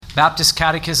Baptist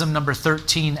Catechism number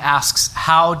 13 asks,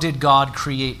 how did God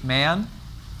create man?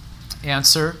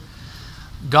 Answer,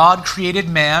 God created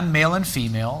man, male and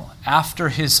female, after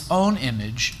his own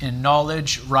image in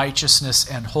knowledge, righteousness,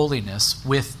 and holiness,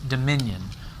 with dominion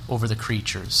over the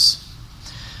creatures.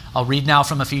 I'll read now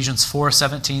from Ephesians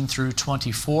 4:17 through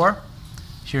 24.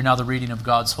 Hear now the reading of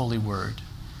God's holy word.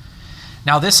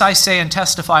 Now this I say and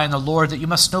testify in the Lord, that you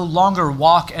must no longer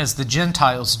walk as the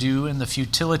Gentiles do in the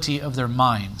futility of their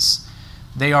minds.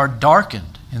 They are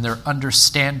darkened in their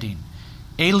understanding,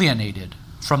 alienated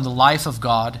from the life of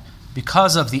God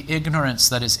because of the ignorance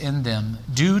that is in them,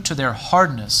 due to their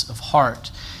hardness of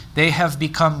heart. They have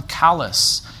become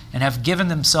callous and have given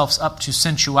themselves up to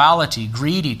sensuality,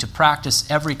 greedy to practice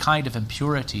every kind of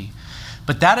impurity.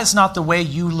 But that is not the way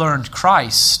you learned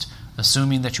Christ,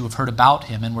 assuming that you have heard about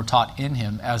him and were taught in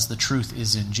him, as the truth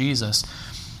is in Jesus,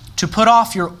 to put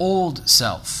off your old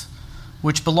self,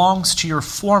 which belongs to your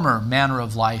former manner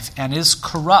of life and is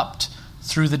corrupt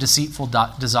through the deceitful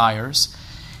desires,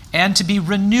 and to be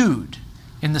renewed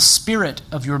in the spirit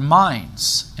of your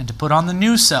minds, and to put on the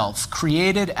new self,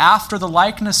 created after the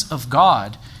likeness of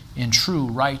God in true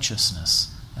righteousness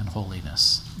and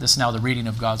holiness. This is now the reading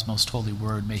of God's most holy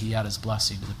word. May he add his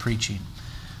blessing to the preaching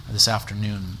this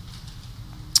afternoon.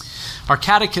 Our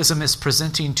catechism is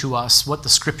presenting to us what the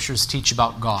scriptures teach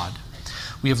about God.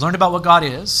 We have learned about what God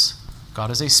is.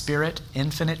 God is a spirit,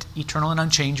 infinite, eternal, and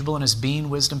unchangeable in his being,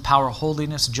 wisdom, power,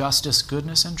 holiness, justice,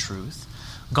 goodness, and truth.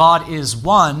 God is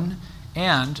one,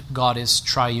 and God is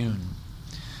triune.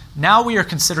 Now we are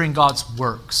considering God's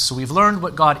works. So we've learned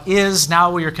what God is.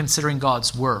 Now we are considering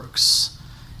God's works.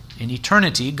 In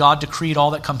eternity, God decreed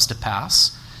all that comes to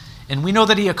pass. And we know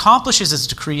that he accomplishes his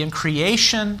decree in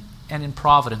creation and in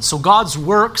providence. So God's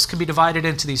works can be divided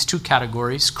into these two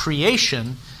categories,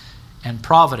 creation and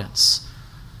providence.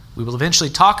 We will eventually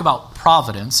talk about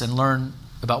providence and learn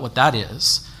about what that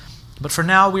is. But for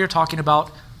now, we are talking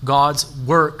about God's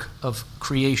work of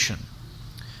creation.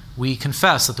 We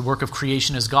confess that the work of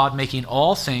creation is God making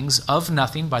all things of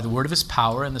nothing by the word of his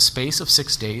power in the space of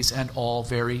 6 days, and all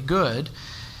very good.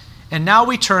 And now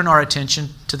we turn our attention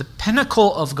to the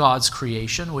pinnacle of God's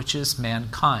creation, which is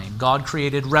mankind. God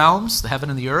created realms, the heaven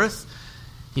and the earth.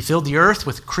 He filled the earth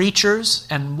with creatures.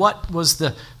 And what was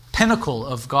the pinnacle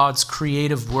of God's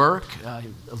creative work?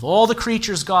 Of all the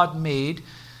creatures God made,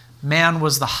 man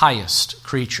was the highest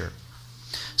creature.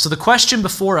 So the question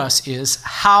before us is,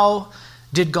 how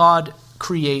did God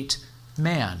create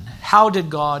man? How did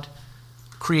God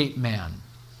create man?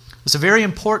 It's a very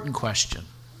important question.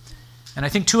 And I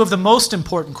think two of the most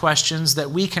important questions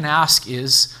that we can ask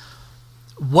is,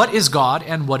 what is God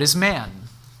and what is man?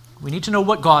 We need to know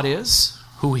what God is,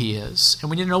 who he is, and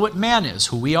we need to know what man is,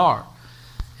 who we are.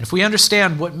 And if we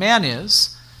understand what man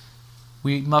is,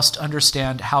 we must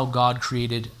understand how God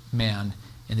created man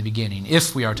in the beginning.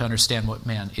 If we are to understand what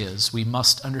man is, we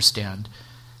must understand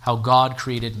how God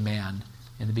created man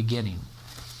in the beginning.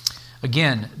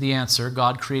 Again, the answer,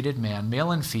 God created man,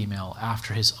 male and female,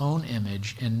 after his own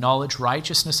image, in knowledge,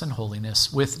 righteousness, and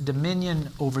holiness, with dominion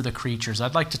over the creatures.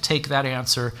 I'd like to take that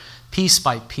answer piece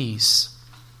by piece.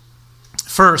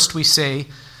 First, we say,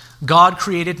 God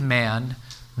created man,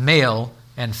 male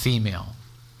and female.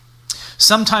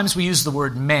 Sometimes we use the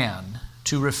word man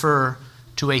to refer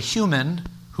to a human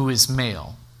who is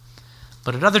male.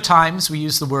 But at other times, we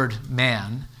use the word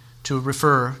man to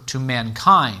refer to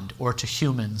mankind or to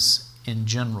humans in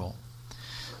general.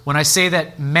 When I say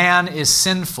that man is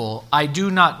sinful, I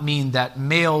do not mean that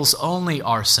males only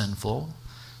are sinful,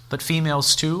 but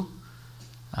females too.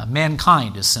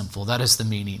 Mankind is sinful. That is the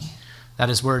meaning.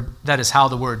 That is how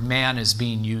the word man is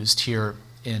being used here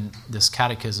in this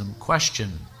catechism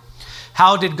question.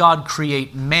 How did God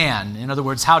create man? In other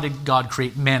words, how did God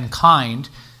create mankind?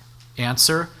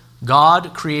 Answer,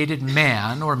 God created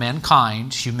man, or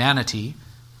mankind, humanity,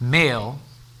 male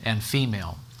and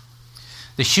female.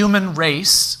 The human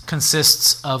race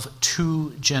consists of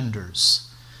two genders.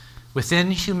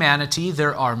 Within humanity,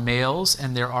 there are males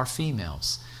and there are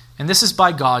females. And this is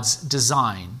by God's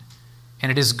design,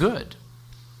 and it is good.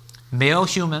 Male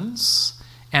humans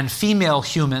and female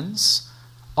humans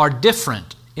are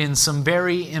different in some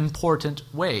very important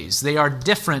ways. They are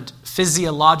different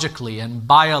physiologically and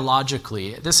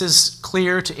biologically. This is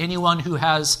clear to anyone who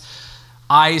has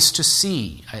eyes to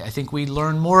see. I think we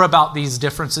learn more about these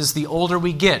differences the older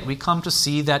we get. We come to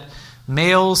see that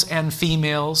males and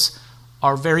females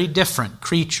are very different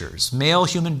creatures. Male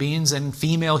human beings and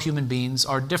female human beings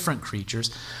are different creatures.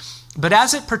 But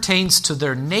as it pertains to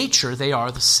their nature, they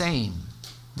are the same.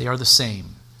 They are the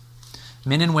same.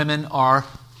 Men and women are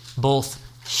both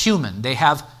human. They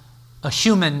have a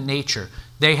human nature.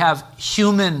 They have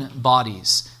human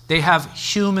bodies. They have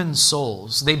human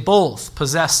souls. They both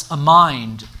possess a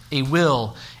mind, a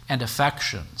will, and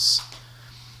affections.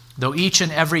 Though each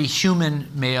and every human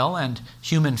male and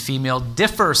human female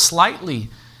differ slightly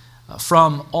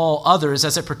from all others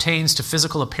as it pertains to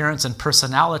physical appearance and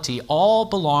personality, all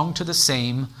belong to the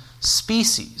same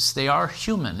species. They are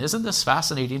human. Isn't this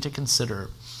fascinating to consider?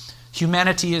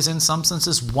 Humanity is in some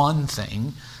senses one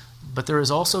thing, but there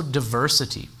is also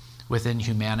diversity within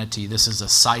humanity. This is a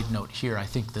side note here. I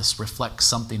think this reflects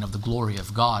something of the glory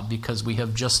of God, because we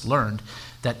have just learned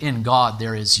that in God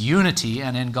there is unity,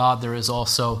 and in God there is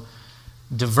also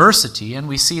diversity. And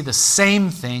we see the same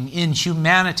thing in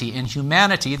humanity. In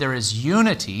humanity there is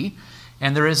unity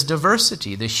and there is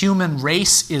diversity. The human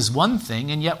race is one thing,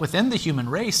 and yet within the human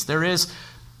race there is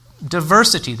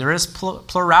diversity, there is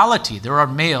plurality. There are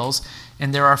males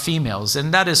and there are females.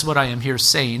 And that is what I am here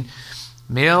saying.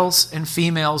 Males and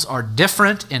females are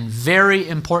different in very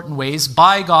important ways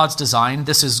by God's design.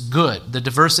 This is good. The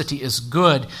diversity is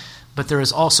good, but there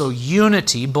is also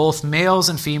unity. Both males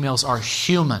and females are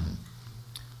human.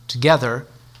 Together,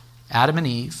 Adam and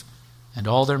Eve and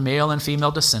all their male and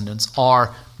female descendants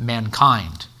are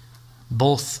mankind.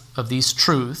 Both of these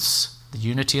truths, the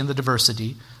unity and the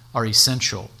diversity, are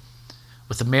essential.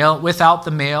 Without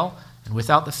the male and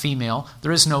without the female,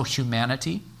 there is no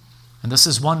humanity. And this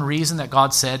is one reason that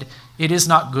God said, "It is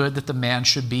not good that the man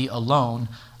should be alone.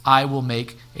 I will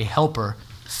make a helper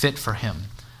fit for him."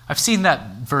 I've seen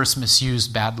that verse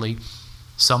misused badly.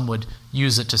 Some would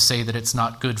use it to say that it's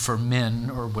not good for men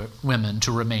or women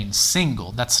to remain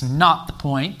single. That's not the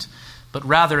point, but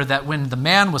rather that when the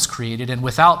man was created and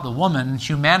without the woman,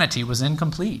 humanity was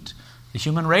incomplete. The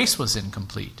human race was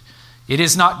incomplete. It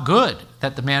is not good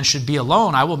that the man should be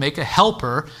alone. I will make a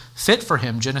helper fit for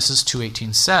him, Genesis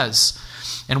 2:18 says.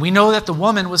 And we know that the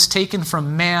woman was taken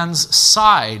from man's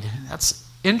side. That's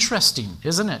interesting,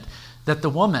 isn't it? That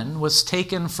the woman was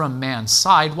taken from man's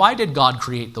side. Why did God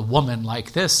create the woman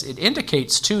like this? It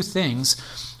indicates two things.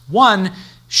 One,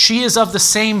 she is of the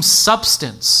same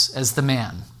substance as the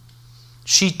man.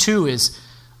 She too is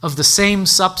of the same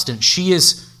substance. She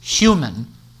is human.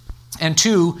 And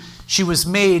two, she was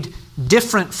made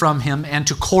different from him and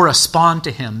to correspond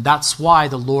to him. That's why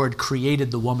the Lord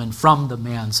created the woman from the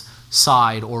man's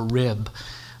side or rib,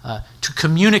 to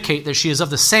communicate that she is of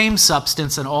the same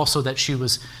substance and also that she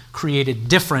was created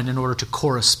different in order to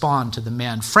correspond to the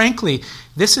man. Frankly,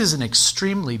 this is an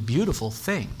extremely beautiful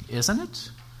thing, isn't it?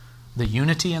 The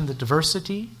unity and the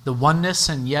diversity, the oneness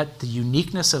and yet the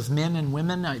uniqueness of men and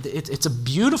women. It's a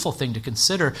beautiful thing to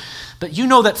consider. But you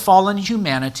know that fallen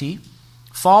humanity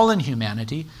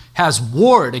has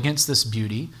warred against this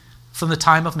beauty from the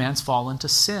time of man's fall into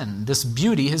sin. This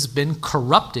beauty has been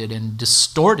corrupted and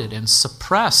distorted and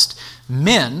suppressed.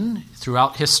 Men,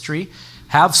 throughout history,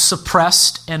 have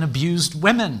suppressed and abused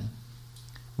women.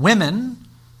 Women,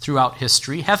 throughout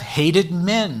history, have hated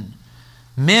men.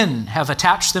 Men have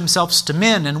attached themselves to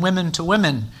men and women to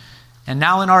women. And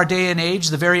now in our day and age,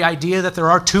 the very idea that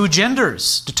there are two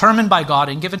genders determined by God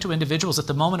and given to individuals at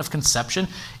the moment of conception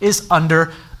is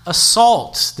under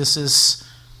assault. This is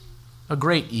a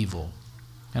great evil.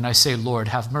 And I say, Lord,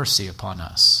 have mercy upon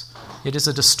us. It is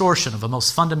a distortion of a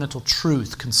most fundamental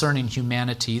truth concerning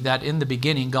humanity, that in the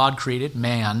beginning God created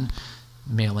man,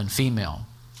 male and female.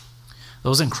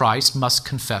 Those in Christ must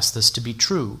confess this to be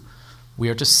true. We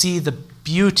are to see the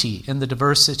beauty in the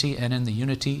diversity and in the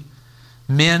unity.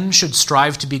 Men should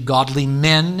strive to be godly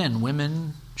men, and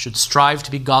women should strive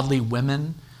to be godly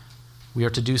women. We are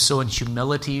to do so in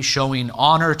humility, showing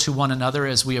honor to one another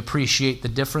as we appreciate the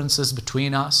differences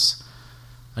between us.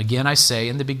 Again, I say,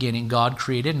 in the beginning, God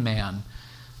created man,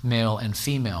 male and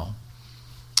female.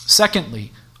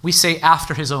 Secondly, we say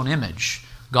after his own image.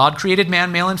 God created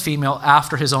man, male and female,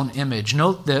 after his own image.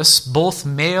 Note this, both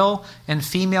male and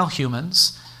female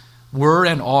humans were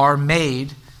and are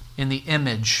made in the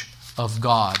image of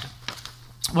God.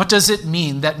 What does it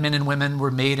mean that men and women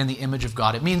were made in the image of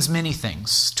God? It means many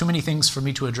things. Too many things for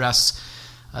me to address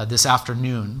this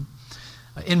afternoon.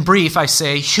 In brief, I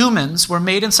say humans were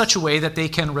made in such a way that they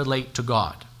can relate to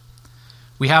God.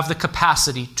 We have the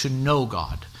capacity to know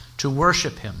God, to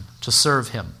worship him, to serve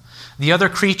him. The other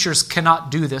creatures cannot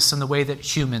do this in the way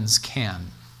that humans can.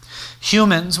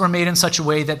 Humans were made in such a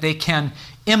way that they can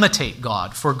imitate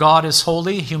God. For God is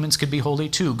holy, humans can be holy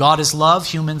too. God is love,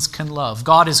 humans can love.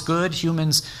 God is good,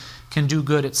 humans can do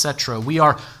good, etc. We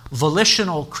are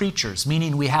volitional creatures,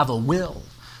 meaning we have a will.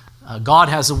 God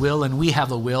has a will and we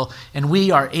have a will, and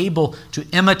we are able to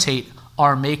imitate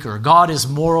our Maker. God is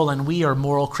moral and we are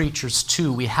moral creatures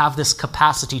too. We have this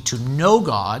capacity to know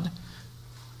God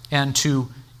and to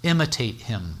imitate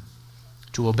him,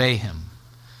 to obey him.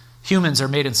 Humans are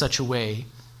made in such a way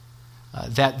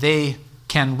that they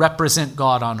can represent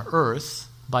God on earth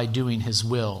by doing his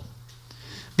will.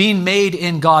 Being made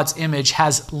in God's image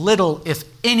has little, if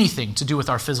anything, to do with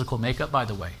our physical makeup, by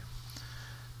the way.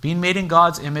 Being made in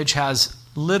God's image has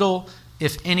little,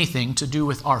 if anything, to do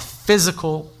with our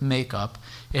physical makeup.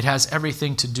 It has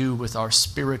everything to do with our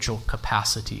spiritual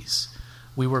capacities.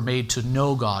 We were made to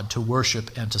know God, to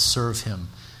worship, and to serve him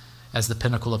as the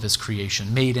pinnacle of his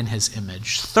creation, made in his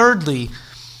image. Thirdly,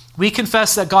 we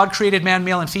confess that God created man,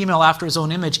 male, and female after his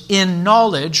own image in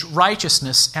knowledge,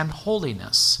 righteousness, and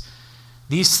holiness.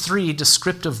 These three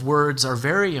descriptive words are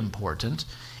very important.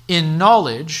 In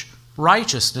knowledge,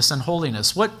 righteousness, and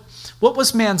holiness. What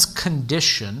was man's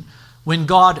condition when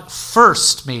God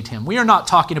first made him? We are not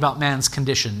talking about man's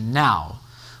condition now.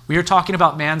 We are talking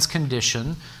about man's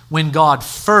condition when God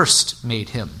first made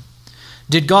him.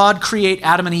 Did God create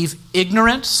Adam and Eve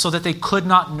ignorant so that they could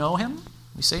not know him?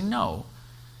 We say no.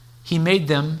 He made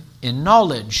them in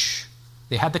knowledge.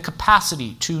 They had the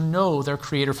capacity to know their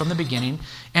Creator from the beginning,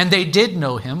 and they did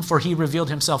know him, for he revealed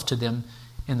himself to them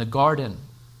in the garden.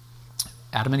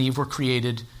 Adam and Eve were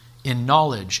created in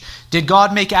knowledge. Did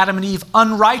God make Adam and Eve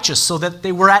unrighteous so that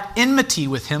they were at enmity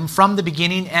with him from the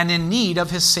beginning and in need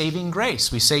of his saving grace?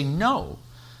 We say no.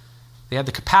 They had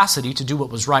the capacity to do what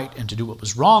was right and to do what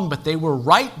was wrong, but they were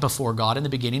right before God in the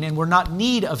beginning and were not in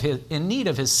need of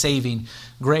his saving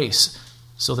grace.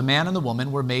 So the man and the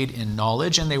woman were made in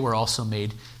knowledge, and they were also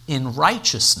made in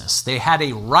righteousness. They had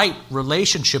a right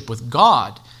relationship with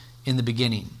God in the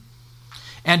beginning.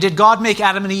 And did God make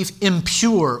Adam and Eve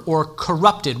impure or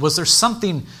corrupted? Was there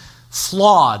something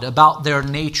flawed about their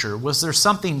nature? Was there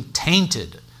something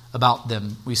tainted about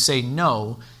them? We say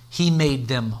no. He made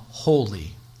them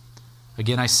holy.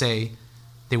 Again, I say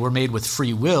they were made with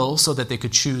free will so that they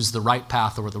could choose the right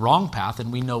path or the wrong path,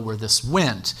 and we know where this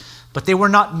went. But they were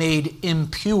not made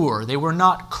impure. They were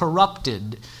not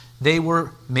corrupted. They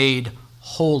were made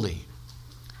holy.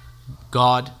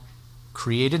 God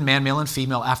created man, male, and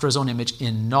female after his own image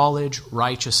in knowledge,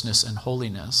 righteousness, and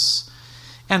holiness.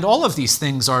 And all of these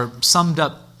things are summed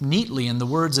up neatly in the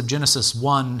words of Genesis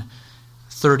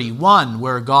 1:31,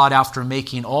 where God, after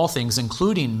making all things,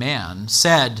 including man,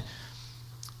 said,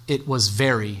 "It was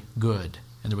very good."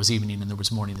 And there was evening and there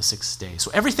was morning the sixth day.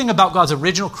 So everything about God's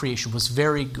original creation was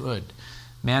very good.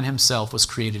 Man himself was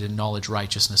created in knowledge,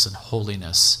 righteousness, and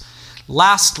holiness.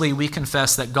 Lastly, we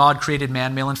confess that God created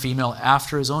man, male, and female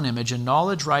after his own image in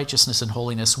knowledge, righteousness, and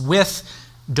holiness with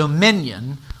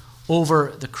dominion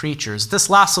over the creatures. This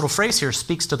last little phrase here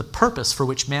speaks to the purpose for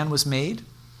which man was made.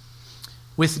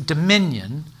 With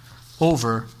dominion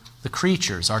over the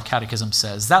creatures, our catechism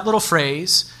says. That little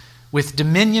phrase, with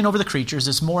dominion over the creatures,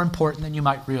 is more important than you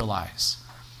might realize.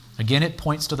 Again, it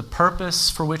points to the purpose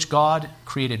for which God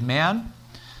created man.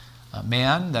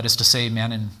 Man, that is to say, the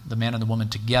man and the woman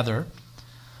together,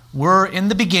 were in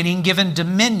the beginning given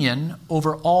dominion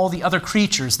over all the other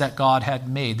creatures that God had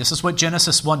made. This is what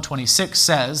Genesis 1:26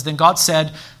 says. Then God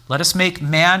said, "Let us make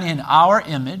man in our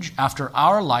image, after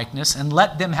our likeness, and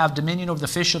let them have dominion over the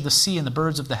fish of the sea and the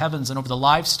birds of the heavens and over the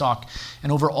livestock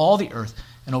and over all the earth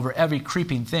and over every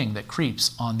creeping thing that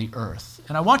creeps on the earth."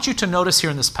 And I want you to notice here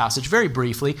in this passage, very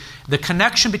briefly, the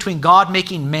connection between God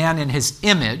making man in his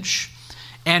image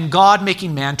and God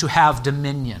making man to have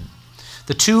dominion.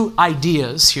 The two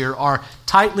ideas here are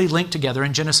tightly linked together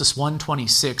in Genesis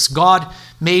 1:26. God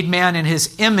made man in his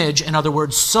image, in other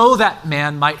words, so that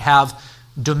man might have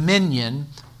dominion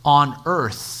on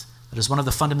earth. That is one of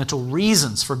the fundamental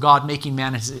reasons for God making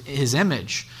man in his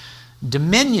image.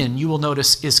 Dominion, you will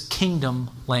notice, is kingdom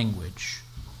language.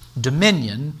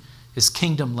 Dominion is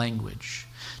kingdom language.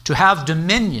 To have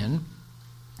dominion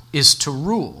is to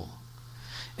rule.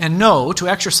 And no, to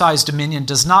exercise dominion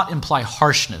does not imply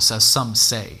harshness, as some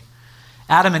say.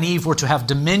 Adam and Eve were to have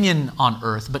dominion on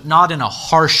earth, but not in a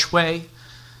harsh way.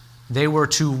 They were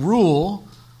to rule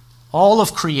all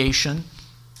of creation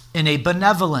in a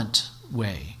benevolent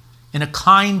way, in a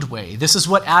kind way. This is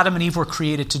what Adam and Eve were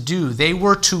created to do. They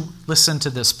were to, listen to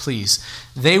this please,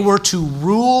 they were to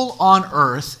rule on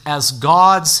earth as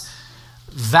God's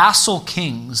vassal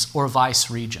kings or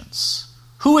vice-regents.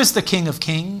 Who is the King of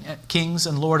kings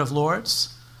and Lord of lords?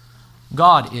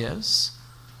 God is.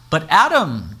 But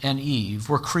Adam and Eve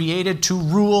were created to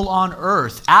rule on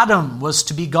earth. Adam was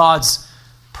to be God's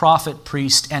prophet,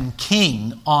 priest, and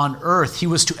king on earth. He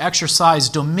was to exercise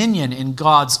dominion in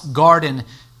God's garden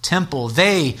temple.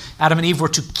 They, Adam and Eve, were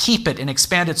to keep it and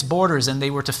expand its borders, and they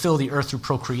were to fill the earth through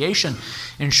procreation.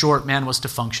 In short, man was to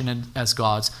function as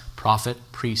God's prophet,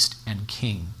 priest, and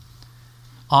king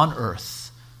on earth.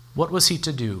 What was he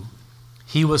to do?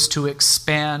 He was to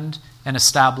expand and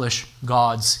establish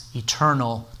God's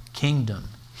eternal kingdom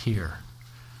here.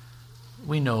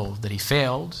 We know that he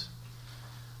failed.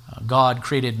 God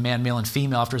created man, male and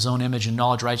female, after his own image in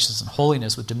knowledge, righteousness, and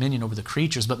holiness with dominion over the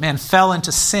creatures. But man fell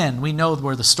into sin. We know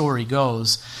where the story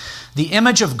goes. The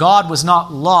image of God was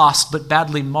not lost, but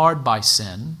badly marred by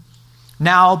sin.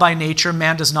 Now, by nature,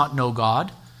 man does not know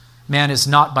God. Man is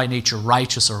not by nature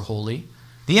righteous or holy.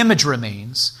 The image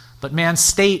remains, but man's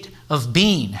state of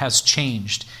being has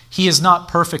changed. He is not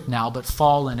perfect now, but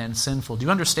fallen and sinful. Do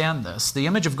you understand this? The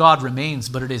image of God remains,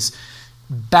 but it is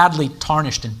badly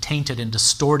tarnished and tainted and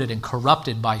distorted and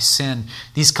corrupted by sin.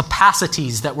 These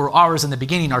capacities that were ours in the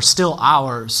beginning are still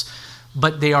ours,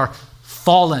 but they are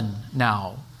fallen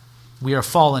now. We are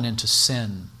fallen into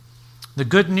sin. The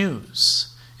good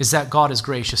news is that God is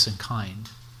gracious and kind.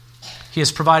 He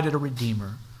has provided a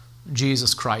Redeemer,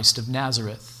 Jesus Christ of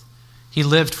Nazareth. He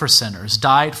lived for sinners,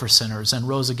 died for sinners, and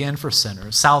rose again for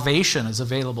sinners. Salvation is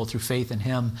available through faith in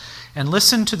him. And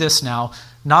listen to this now.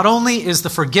 Not only is the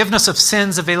forgiveness of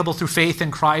sins available through faith in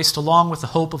Christ, along with the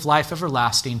hope of life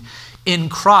everlasting, in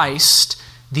Christ,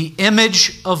 the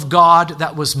image of God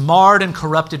that was marred and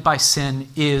corrupted by sin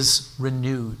is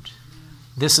renewed.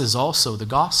 This is also the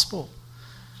gospel.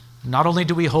 Not only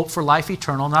do we hope for life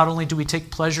eternal, not only do we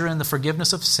take pleasure in the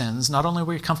forgiveness of sins, not only are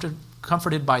we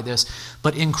comforted by this,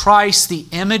 but in Christ, the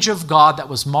image of God that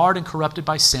was marred and corrupted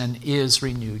by sin is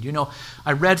renewed. You know,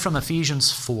 I read from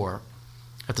Ephesians 4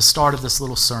 at the start of this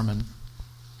little sermon.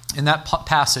 In that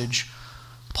passage,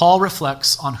 Paul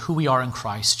reflects on who we are in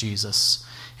Christ Jesus,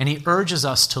 and he urges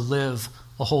us to live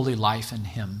a holy life in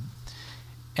him.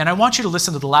 And I want you to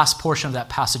listen to the last portion of that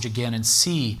passage again and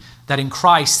see that in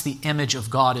Christ the image of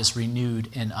God is renewed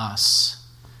in us.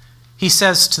 He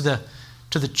says to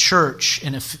the church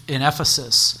in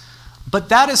Ephesus, "But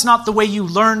that is not the way you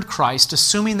learned Christ,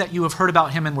 assuming that you have heard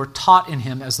about him and were taught in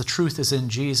him as the truth is in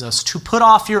Jesus, to put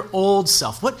off your old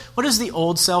self." What is the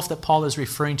old self that Paul is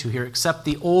referring to here, except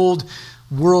the old,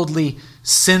 worldly,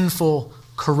 sinful,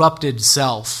 corrupted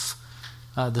self?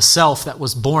 The self that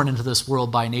was born into this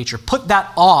world by nature. Put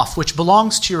that off, which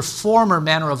belongs to your former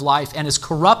manner of life and is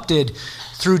corrupted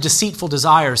through deceitful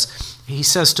desires. He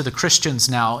says to the Christians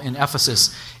now in Ephesus,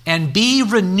 "And be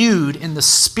renewed in the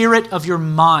spirit of your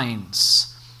minds,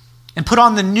 and put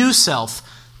on the new self,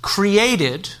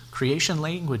 created," creation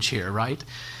language here, right?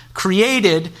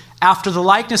 "Created after the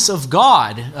likeness of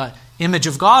God," image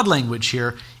of God language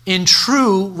here, "in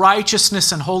true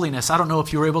righteousness and holiness." I don't know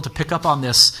if you were able to pick up on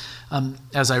this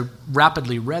as I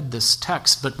rapidly read this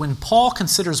text, but when Paul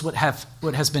considers what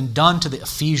has been done to the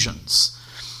Ephesians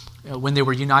when they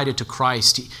were united to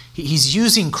Christ, he's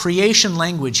using creation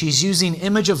language, he's using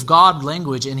image of God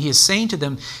language, and he is saying to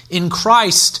them, in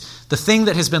Christ, the thing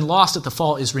that has been lost at the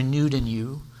fall is renewed in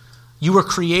you. You were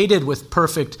created with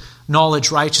perfect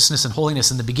knowledge, righteousness, and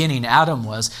holiness in the beginning. Adam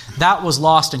was. That was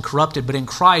lost and corrupted, but in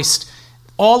Christ,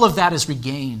 all of that is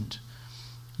regained.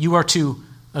 You are to,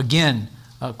 again,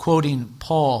 quoting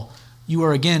Paul, you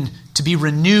are again to be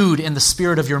renewed in the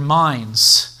spirit of your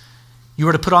minds. You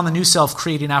are to put on the new self,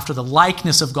 creating after the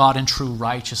likeness of God in true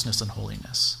righteousness and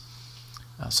holiness.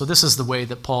 So this is the way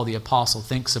that Paul the Apostle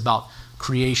thinks about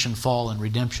creation, fall, and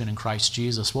redemption in Christ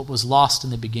Jesus. What was lost in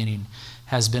the beginning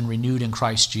has been renewed in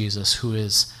Christ Jesus, who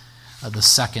is the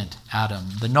second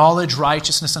Adam. The knowledge,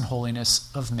 righteousness, and holiness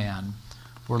of man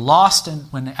were lost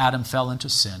when Adam fell into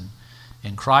sin.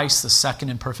 In Christ, the second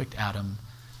and perfect Adam,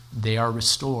 they are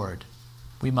restored.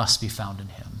 We must be found in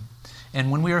him.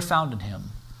 And when we are found in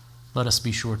him, let us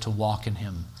be sure to walk in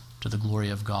him to the glory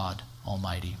of God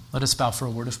Almighty. Let us bow for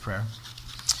a word of prayer.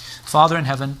 Father in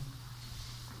heaven,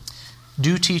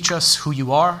 do teach us who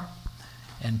you are,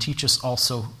 and teach us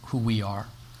also who we are.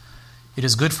 It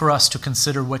is good for us to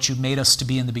consider what you made us to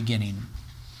be in the beginning,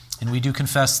 and we do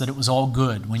confess that it was all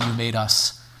good when you made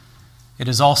us. It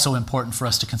is also important for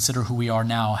us to consider who we are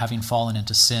now, having fallen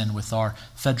into sin with our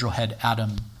federal head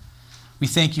Adam. We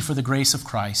thank you for the grace of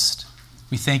Christ.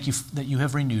 We thank you that you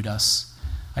have renewed us.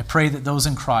 I pray that those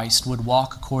in Christ would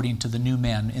walk according to the new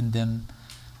man in them.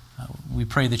 We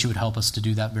pray that you would help us to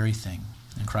do that very thing.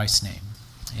 In Christ's name,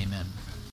 amen.